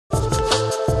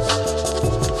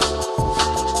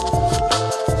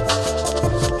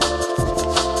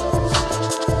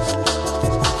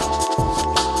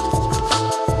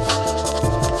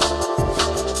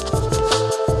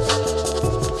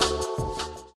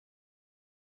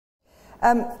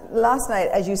Last night,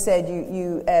 as you said,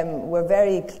 you were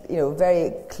very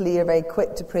clear, very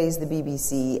quick to praise the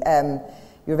BBC.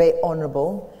 You're very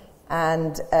honourable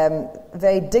and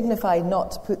very dignified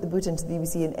not to put the boot into the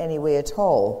BBC in any way at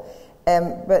all.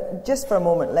 But just for a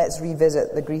moment, let's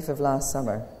revisit the grief of last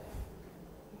summer.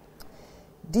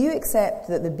 Do you accept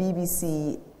that the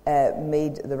BBC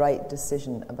made the right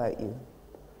decision about you?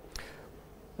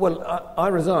 Well, I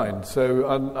resigned, so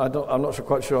I'm not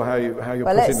quite sure how you're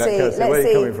putting that, Kirsty. Where are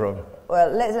you coming from?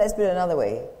 Well, let's put it another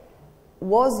way.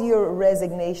 Was your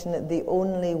resignation the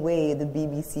only way the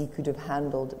BBC could have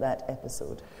handled that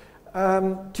episode?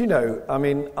 Do you know? I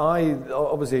mean, I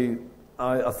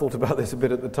thought about this a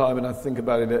bit at the time, and I think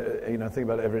about it. I think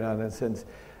about it every now and then since.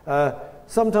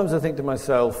 Sometimes I think to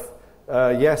myself,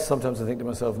 yes. Sometimes I think to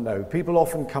myself, no. People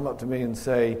often come up to me and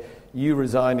say, you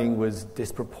resigning was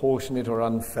disproportionate or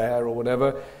unfair or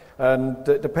whatever. And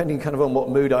depending kind of on what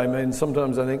mood I'm in,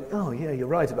 sometimes I think, oh yeah, you're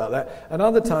right about that. And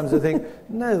other times I think,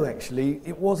 no, actually,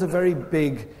 it was a very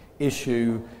big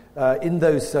issue. In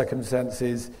those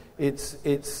circumstances, it's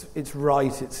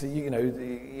right. It's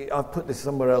I've put this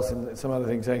somewhere else in some other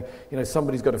thing, saying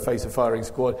somebody's got to face a firing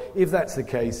squad. If that's the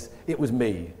case, it was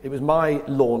me. It was my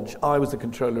launch. I was the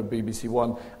controller of BBC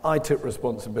One. I took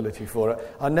responsibility for it.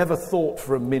 I never thought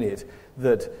for a minute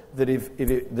that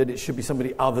it should be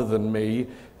somebody other than me.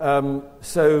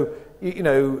 This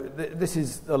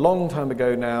is a long time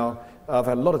ago now. I've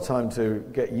had a lot of time to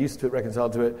get used to it,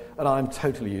 reconciled to it, and I'm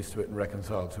totally used to it and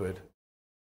reconciled to it.